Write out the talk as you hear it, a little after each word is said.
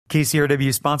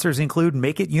KCRW sponsors include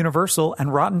Make It Universal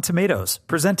and Rotten Tomatoes,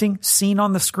 presenting Scene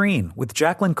on the Screen with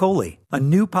Jacqueline Coley, a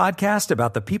new podcast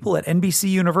about the people at NBC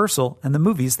Universal and the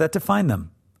movies that define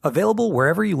them. Available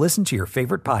wherever you listen to your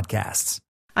favorite podcasts.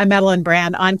 I'm Madeline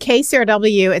Brand. On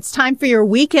KCRW, it's time for your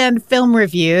weekend film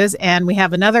reviews, and we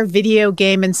have another video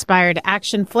game-inspired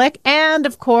action flick, and,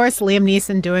 of course, Liam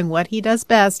Neeson doing what he does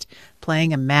best,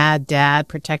 playing a mad dad,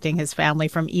 protecting his family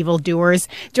from evildoers.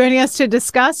 Joining us to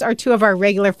discuss are two of our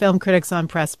regular film critics on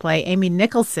Press Play. Amy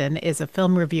Nicholson is a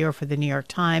film reviewer for the New York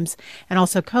Times and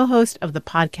also co-host of the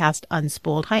podcast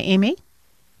Unspooled. Hi, Amy.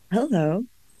 Hello.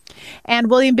 And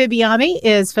William Bibbiani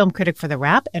is film critic for The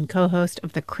Wrap and co-host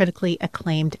of the Critically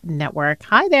Acclaimed Network.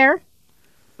 Hi there.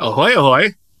 Ahoy,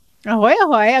 ahoy. Ahoy,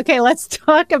 ahoy. Okay, let's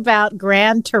talk about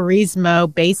Gran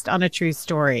Turismo, based on a true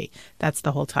story. That's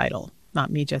the whole title. Not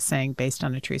me just saying based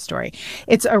on a true story.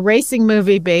 It's a racing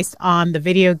movie based on the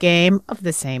video game of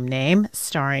the same name,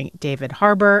 starring David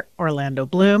Harbour, Orlando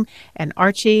Bloom, and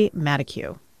Archie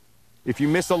Matakew. If you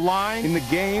miss a line in the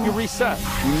game, you reset.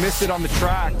 You miss it on the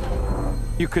track,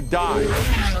 you could die.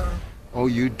 All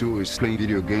you do is play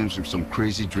video games with some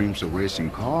crazy dreams of racing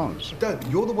cars. Dad,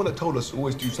 you're the one that told us to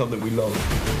always do something we love.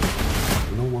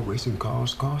 You know what racing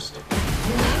cars cost?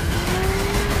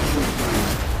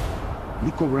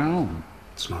 Look around.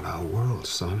 It's not our world,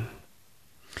 son.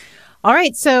 All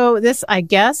right, so this, I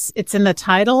guess, it's in the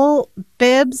title,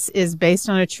 Bibbs, is based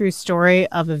on a true story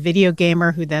of a video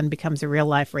gamer who then becomes a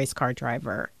real-life race car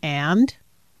driver. And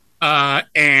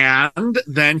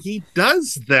then he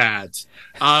does that.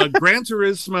 Gran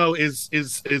Turismo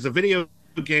is a video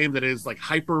game that is like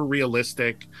hyper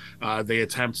realistic. They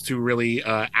attempt to really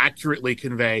accurately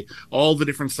convey all the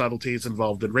different subtleties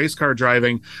involved in race car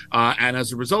driving, and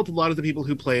as a result, a lot of the people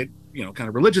who play it, kind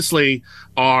of religiously,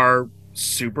 are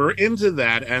super into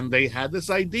that, and they had this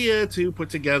idea to put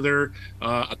together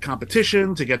a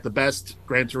competition to get the best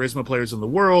Gran Turismo players in the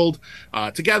world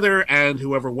together, and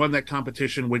whoever won that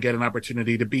competition would get an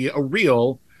opportunity to be a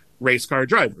real race car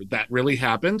driver. That really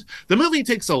happened. The movie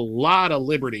takes a lot of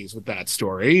liberties with that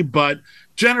story, but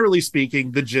generally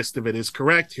speaking, the gist of it is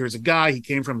correct. Here's a guy, he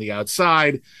came from the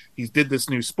outside, he did this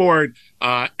new sport,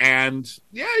 and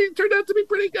yeah, he turned out to be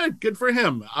pretty good. Good for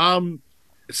him.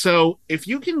 So if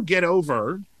you can get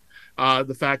over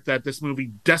the fact that this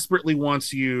movie desperately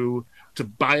wants you to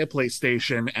buy a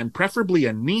PlayStation and preferably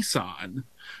a Nissan,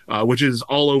 which is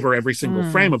all over every single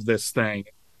frame of this thing,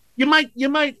 you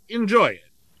might enjoy it.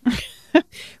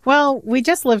 Well, we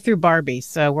just lived through Barbie,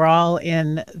 so we're all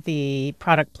in the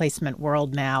product placement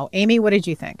world now. Amy, what did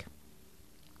you think?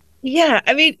 Yeah,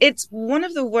 I mean, it's one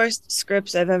of the worst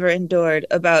scripts I've ever endured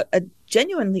about a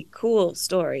genuinely cool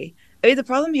story. I mean, the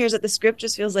problem here is that the script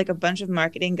just feels like a bunch of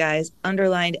marketing guys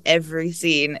underlined every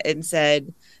scene and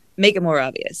said, make it more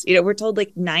obvious. We're told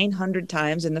like 900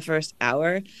 times in the first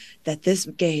hour that this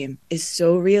game is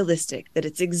so realistic that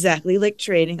it's exactly like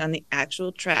training on the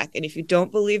actual track. And if you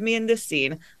don't believe me in this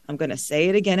scene, I'm going to say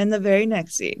it again in the very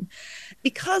next scene.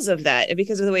 Because of that, and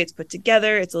because of the way it's put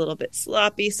together, it's a little bit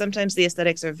sloppy. Sometimes the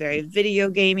aesthetics are very video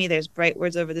gamey. There's bright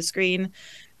words over the screen.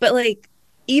 But like,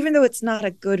 even though it's not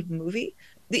a good movie,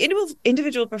 the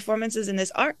individual performances in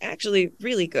this are actually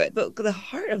really good. But the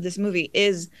heart of this movie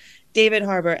is David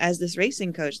Harbour as this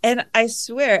racing coach. And I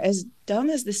swear, as dumb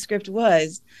as the script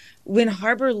was, when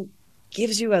Harbour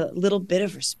gives you a little bit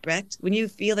of respect, when you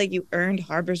feel like you earned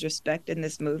Harbour's respect in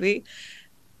this movie,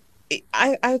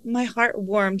 my heart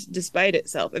warmed despite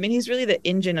itself. I mean, he's really the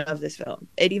engine of this film.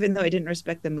 And even though I didn't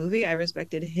respect the movie, I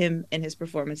respected him and his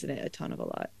performance in it a ton of a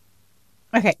lot.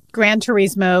 Okay, Gran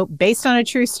Turismo, based on a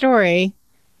true story.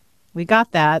 We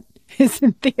got that. Is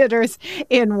in theaters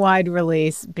in wide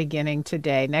release beginning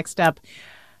today. Next up,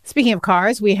 speaking of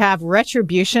cars, we have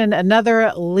Retribution,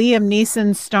 another Liam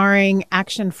Neeson starring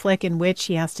action flick in which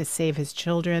he has to save his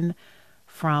children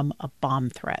from a bomb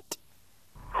threat.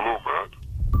 Hello, Matt.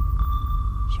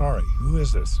 Sorry, who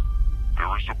is this?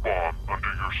 There is a bomb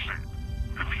under your seat.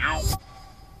 If you...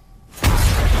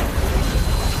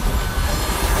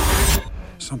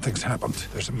 Something's happened.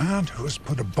 There's a man who has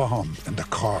put a bomb in the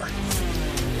car.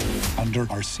 Under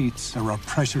our seats, there are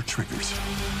pressure triggers.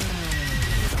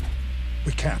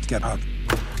 We can't get out.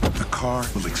 The car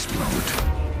will explode.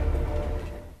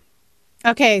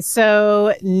 Okay,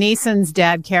 so Neeson's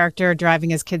dad character driving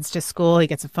his kids to school. He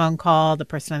gets a phone call. The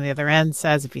person on the other end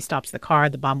says if he stops the car,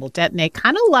 the bomb will detonate.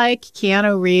 Kind of like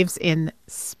Keanu Reeves in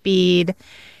Speed.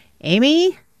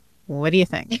 Amy, what do you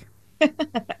think?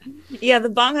 Yeah, the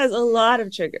bomb has a lot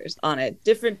of triggers on it,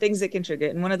 different things that can trigger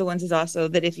it. And one of the ones is also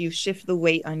that if you shift the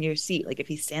weight on your seat, like if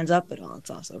he stands up at all, it's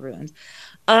also ruined.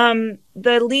 The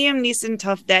Liam Neeson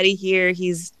tough daddy here,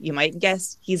 you might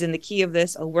guess, he's in the key of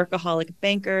this, a workaholic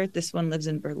banker. This one lives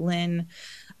in Berlin.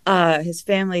 His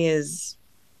family is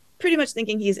pretty much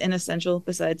thinking he's inessential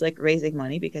besides like raising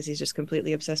money because he's just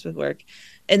completely obsessed with work.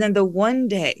 And then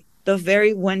the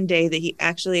very one day that he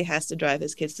actually has to drive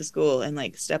his kids to school and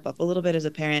like step up a little bit as a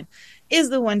parent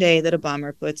is the one day that a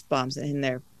bomber puts bombs in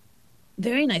their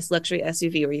very nice luxury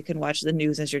SUV where you can watch the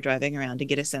news as you're driving around to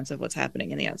get a sense of what's happening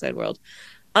in the outside world.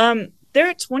 There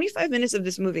are 25 minutes of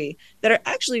this movie that are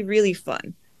actually really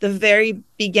fun. The very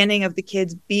beginning of the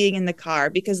kids being in the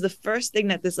car, because the first thing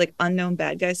that this like unknown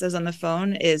bad guy says on the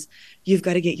phone is, you've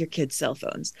got to get your kids cell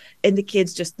phones. And the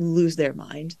kids just lose their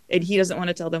mind. And he doesn't want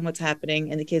to tell them what's happening.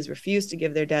 And the kids refuse to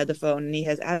give their dad the phone. And he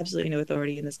has absolutely no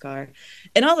authority in this car.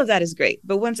 And all of that is great.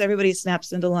 But once everybody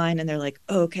snaps into line and they're like,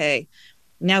 okay,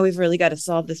 now we've really got to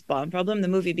solve this bomb problem, the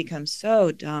movie becomes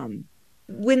so dumb.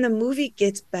 When the movie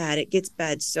gets bad, it gets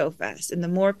bad so fast. And the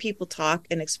more people talk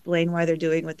and explain why they're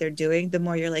doing what they're doing, the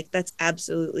more you're like, that's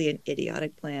absolutely an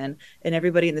idiotic plan. And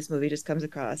everybody in this movie just comes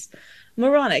across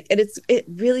moronic. And it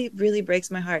really, really breaks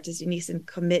my heart to see Neeson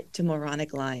commit to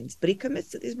moronic lines. But he commits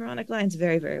to these moronic lines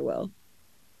very, very well.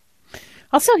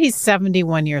 Also, he's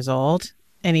 71 years old,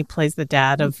 and he plays the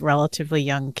dad of relatively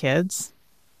young kids.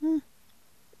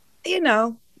 You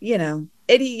know.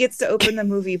 And he gets to open the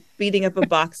movie beating up a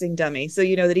boxing dummy. So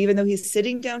you know that even though he's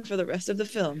sitting down for the rest of the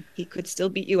film, he could still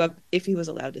beat you up if he was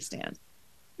allowed to stand.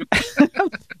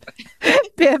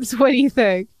 Bibbs, what do you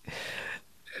think?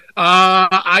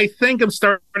 I think I'm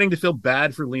starting to feel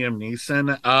bad for Liam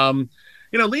Neeson. Liam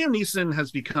Neeson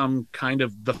has become kind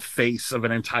of the face of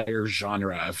an entire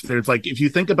genre. If you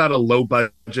think about a low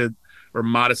budget or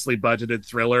modestly budgeted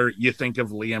thriller, you think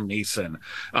of Liam Neeson.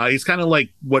 He's kind of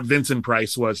like what Vincent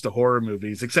Price was to horror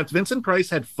movies, except Vincent Price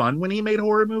had fun when he made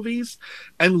horror movies,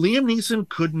 and Liam Neeson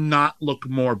could not look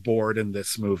more bored in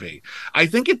this movie. I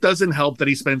think it doesn't help that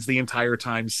he spends the entire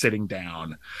time sitting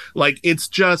down. Like, it's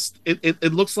just,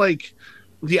 it looks like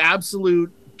the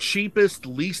absolute cheapest,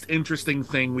 least interesting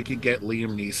thing we could get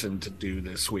Liam Neeson to do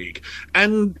this week.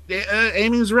 And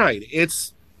Amy's right.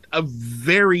 It's a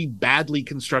very badly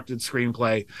constructed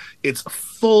screenplay. It's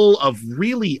full of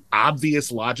really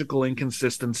obvious logical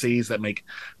inconsistencies that make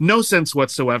no sense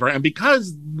whatsoever. And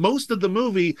because most of the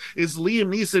movie is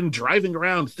Liam Neeson driving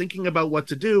around thinking about what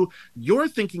to do, you're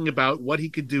thinking about what he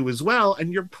could do as well,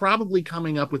 and you're probably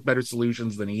coming up with better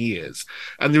solutions than he is.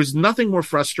 And there's nothing more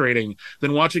frustrating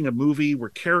than watching a movie where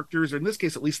characters, or in this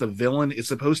case at least the villain, is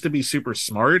supposed to be super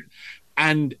smart,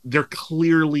 and they're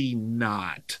clearly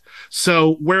not.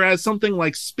 So whereas something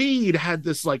like Speed had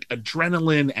this like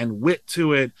adrenaline and wit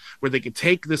to it, where they could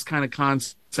take this kind of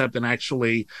concept and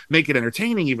actually make it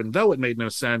entertaining, even though it made no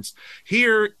sense,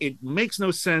 here it makes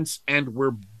no sense and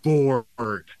we're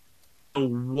bored.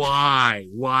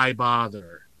 Why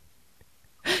bother?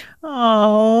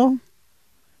 Oh,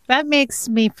 that makes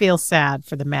me feel sad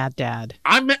for the mad dad.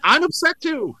 I'm upset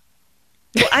too.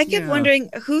 Well, I kept wondering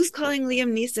who's calling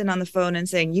Liam Neeson on the phone and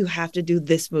saying, you have to do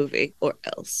this movie or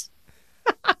else.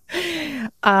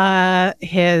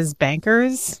 His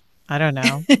bankers? I don't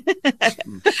know.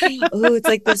 Oh, it's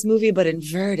like this movie, but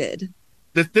inverted.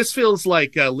 This feels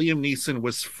like Liam Neeson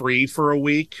was free for a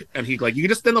week, and you can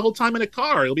just spend the whole time in a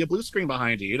car. It'll be a blue screen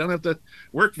behind you. You don't have to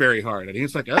work very hard. And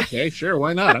he's like, okay, sure,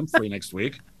 why not? I'm free next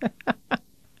week.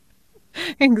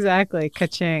 Exactly.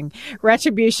 Ka-ching.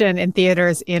 Retribution in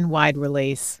theaters in wide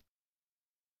release.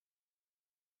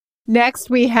 Next,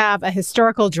 we have a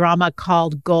historical drama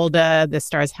called Golda. This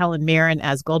stars Helen Mirren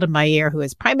as Golda Meir, who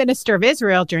is Prime Minister of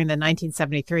Israel during the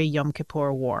 1973 Yom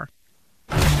Kippur War.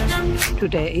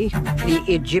 Today, the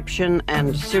Egyptian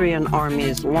and Syrian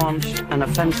armies launched an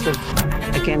offensive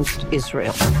against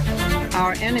Israel.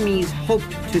 Our enemies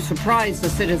hoped to surprise the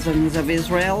citizens of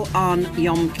Israel on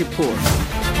Yom Kippur.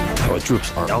 Our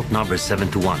troops are outnumbered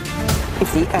 7-1.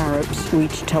 If the Arabs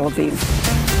reach Tel Aviv,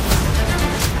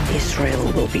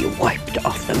 Israel will be wiped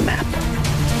off the map.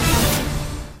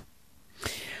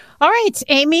 All right,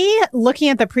 Amy, looking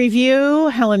at the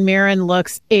preview, Helen Mirren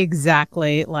looks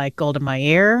exactly like Golda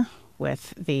Meir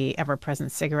with the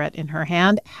ever-present cigarette in her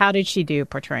hand. How did she do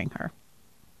portraying her?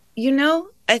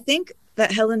 I think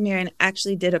that Helen Mirren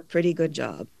actually did a pretty good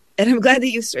job. And I'm glad that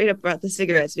you straight up brought the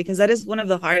cigarettes, because that is one of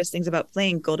the hardest things about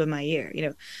playing Golda Meir,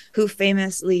 who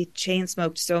famously chain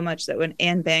smoked so much that when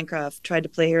Anne Bancroft tried to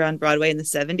play her on Broadway in the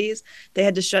 70s, they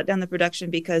had to shut down the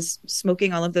production because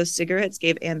smoking all of those cigarettes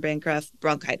gave Anne Bancroft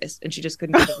bronchitis and she just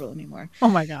couldn't get the role anymore. Oh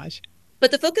my gosh.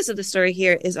 But the focus of the story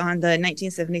here is on the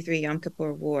 1973 Yom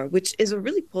Kippur War, which is a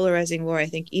really polarizing war, I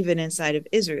think, even inside of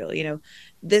Israel.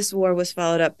 This war was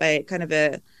followed up by kind of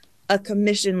a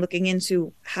commission looking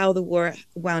into how the war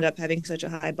wound up having such a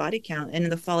high body count. And in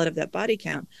the fallout of that body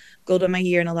count, Golda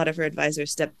Meir and a lot of her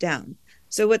advisors stepped down.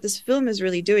 So what this film is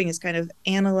really doing is kind of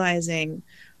analyzing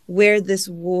where this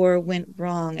war went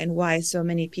wrong and why so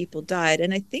many people died.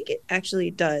 And I think it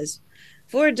actually does,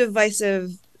 for a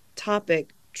divisive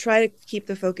topic, try to keep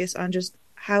the focus on just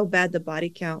how bad the body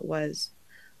count was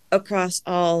across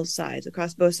all sides,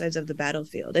 across both sides of the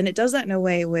battlefield. And it does that in a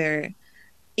way where,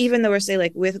 even though we're, say,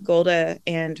 like with Golda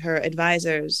and her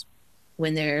advisors,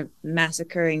 when they're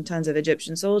massacring tons of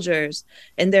Egyptian soldiers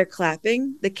and they're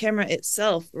clapping, the camera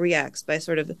itself reacts by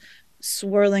sort of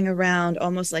swirling around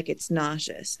almost like it's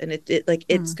nauseous, and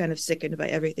it's kind of sickened by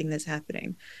everything that's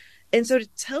happening. And so to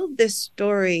tell this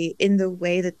story in the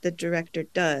way that the director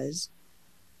does,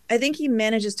 I think he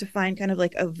manages to find kind of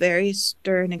like a very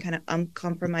stern and kind of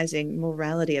uncompromising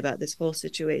morality about this whole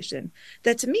situation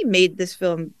that to me made this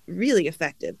film really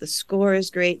effective. The score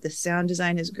is great. The sound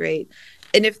design is great.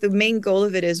 And if the main goal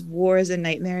of it is war is a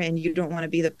nightmare and you don't want to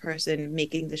be the person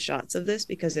making the shots of this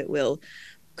because it will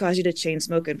cause you to chain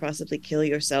smoke and possibly kill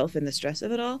yourself in the stress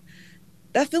of it all,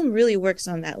 that film really works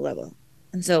on that level.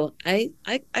 And so I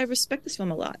respect this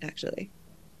film a lot, actually.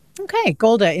 Okay,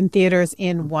 Golda in theaters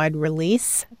in wide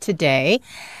release today.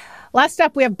 Last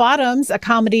up, we have Bottoms, a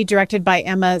comedy directed by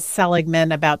Emma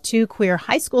Seligman about two queer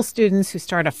high school students who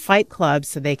start a fight club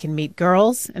so they can meet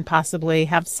girls and possibly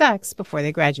have sex before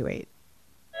they graduate.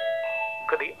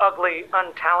 Could the ugly,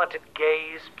 untalented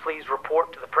gays please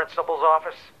report to the principal's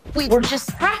office? We were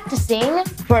just practicing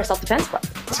for a self-defense club.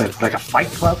 So it's like a fight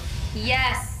club?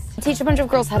 Yes. Teach a bunch of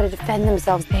girls how to defend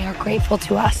themselves. They are grateful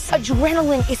to us.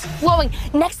 Adrenaline is flowing.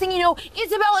 Next thing you know,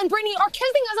 Isabel and Brittany are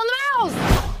kissing us on the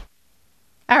mouth.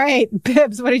 All right,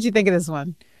 Bibbs, what did you think of this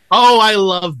one? Oh, I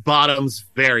love Bottoms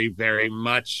very, very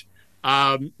much.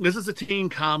 This is a teen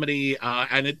comedy,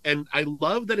 and I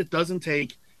love that it doesn't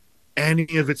take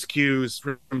any of its cues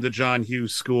from the John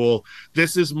Hughes school.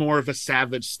 This is more of a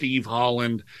savage Steve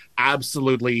Holland,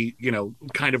 absolutely,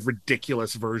 kind of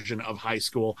ridiculous version of high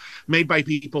school, made by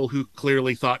people who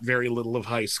clearly thought very little of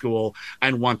high school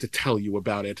and want to tell you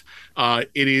about it.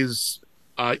 It is,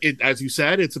 as you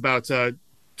said, it's about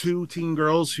two teen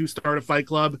girls who start a fight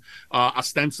club.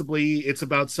 Ostensibly, it's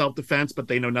about self-defense, but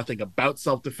they know nothing about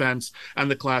self-defense.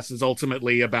 And the class is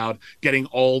ultimately about getting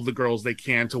all the girls they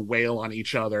can to wail on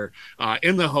each other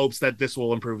in the hopes that this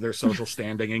will improve their social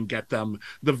standing and get them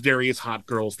the various hot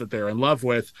girls that they're in love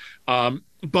with.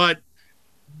 But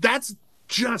that's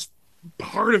just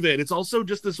part of it. It's also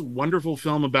just this wonderful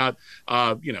film about,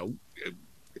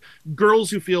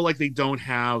 girls who feel like they don't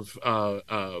have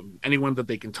anyone that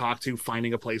they can talk to,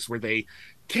 finding a place where they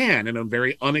can in a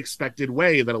very unexpected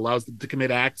way that allows them to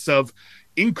commit acts of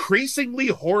increasingly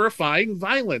horrifying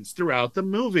violence throughout the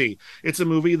movie. It's a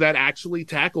movie that actually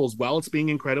tackles, while it's being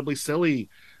incredibly silly,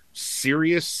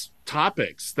 serious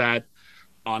topics that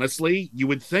honestly you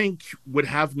would think would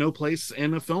have no place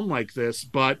in a film like this,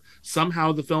 but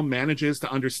somehow the film manages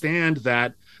to understand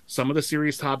that some of the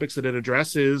serious topics that it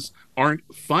addresses aren't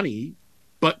funny,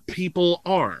 but people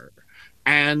are,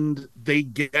 and they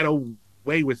get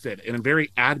away with it in a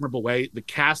very admirable way. The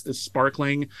cast is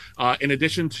sparkling. In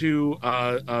addition to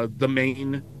the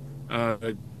main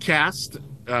cast,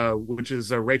 which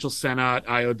is Rachel Sennott,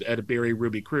 Ayo Edebiri,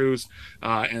 Ruby Cruz,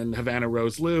 and Havana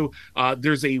Rose Liu.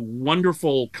 There's a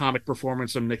wonderful comic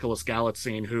performance from Nicholas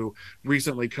Galitzine, who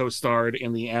recently co-starred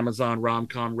in the Amazon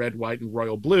rom-com Red, White, and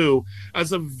Royal Blue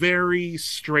as a very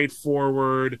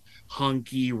straightforward,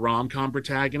 hunky rom-com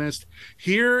protagonist.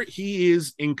 Here he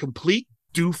is in complete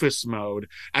doofus mode,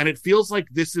 and it feels like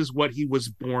this is what he was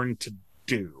born to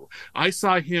do. I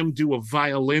saw him do a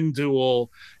violin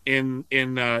duel in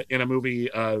a movie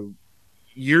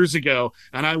years ago,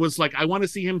 and I was like, I want to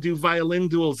see him do violin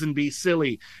duels and be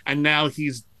silly. And now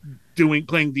he's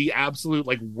playing the absolute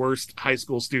worst high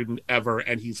school student ever,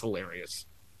 and he's hilarious.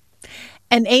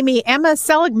 And Amy, Emma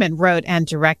Seligman wrote and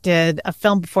directed a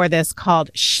film before this called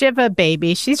Shiva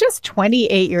Baby. She's just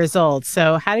 28 years old.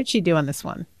 So how did she do on this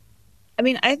one? I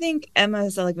mean, I think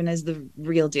Emma Seligman is the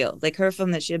real deal. Like her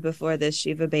film that she had before this,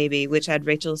 Shiva Baby, which had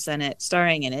Rachel Sennott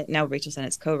starring in it. Now Rachel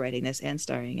Sennett's co-writing this and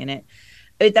starring in it.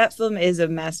 That film is a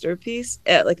masterpiece,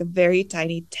 like a very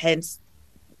tiny, tense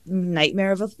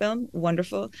nightmare of a film.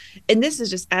 Wonderful. And this is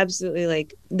just absolutely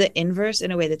like the inverse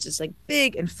in a way that's just like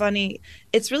big and funny.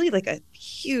 It's really like a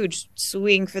huge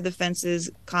swing for the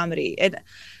fences comedy. And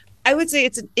I would say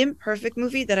it's an imperfect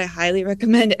movie that I highly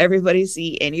recommend everybody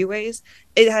see anyways.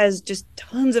 It has just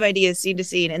tons of ideas scene to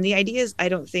scene, and the ideas I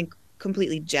don't think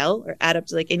completely gel or add up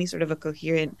to like any sort of a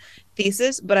coherent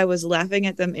thesis, but I was laughing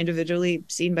at them individually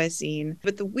scene by scene.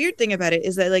 But the weird thing about it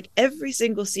is that like every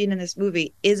single scene in this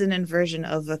movie is an inversion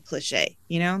of a cliche,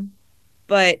 you know?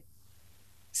 But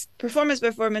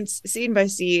performance, scene by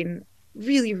scene,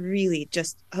 really, really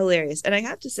just hilarious. And I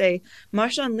have to say,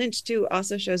 Marshawn Lynch too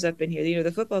also shows up in here, you know,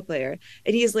 the football player,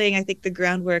 and he is laying, I think, the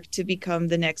groundwork to become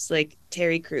the next like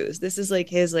Terry Crews. This is like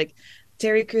his like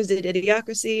Terry Crews did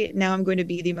Idiocracy. Now I'm going to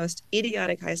be the most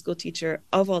idiotic high school teacher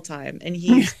of all time, and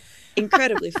he's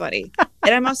incredibly funny.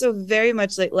 And I'm also very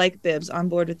much like Bibbs on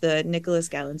board with the Nicholas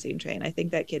Galantine train. I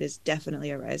think that kid is definitely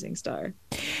a rising star.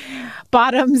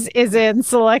 Bottoms is in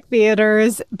select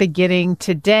theaters beginning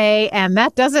today. And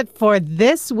that does it for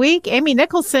this week. Amy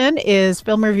Nicholson is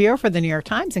film reviewer for the New York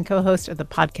Times and co-host of the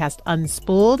podcast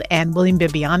Unspooled. And William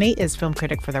Bibbiani is film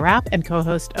critic for The Wrap and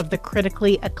co-host of the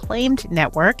Critically Acclaimed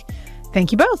Network.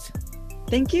 Thank you both.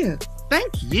 Thank you.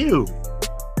 Thank you.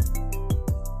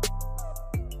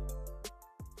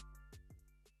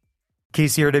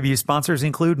 KCRW sponsors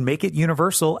include Make It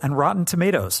Universal and Rotten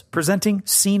Tomatoes, presenting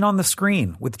Scene on the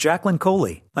Screen with Jacqueline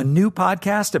Coley, a new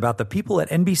podcast about the people at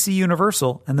NBC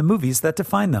Universal and the movies that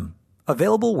define them.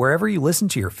 Available wherever you listen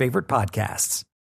to your favorite podcasts.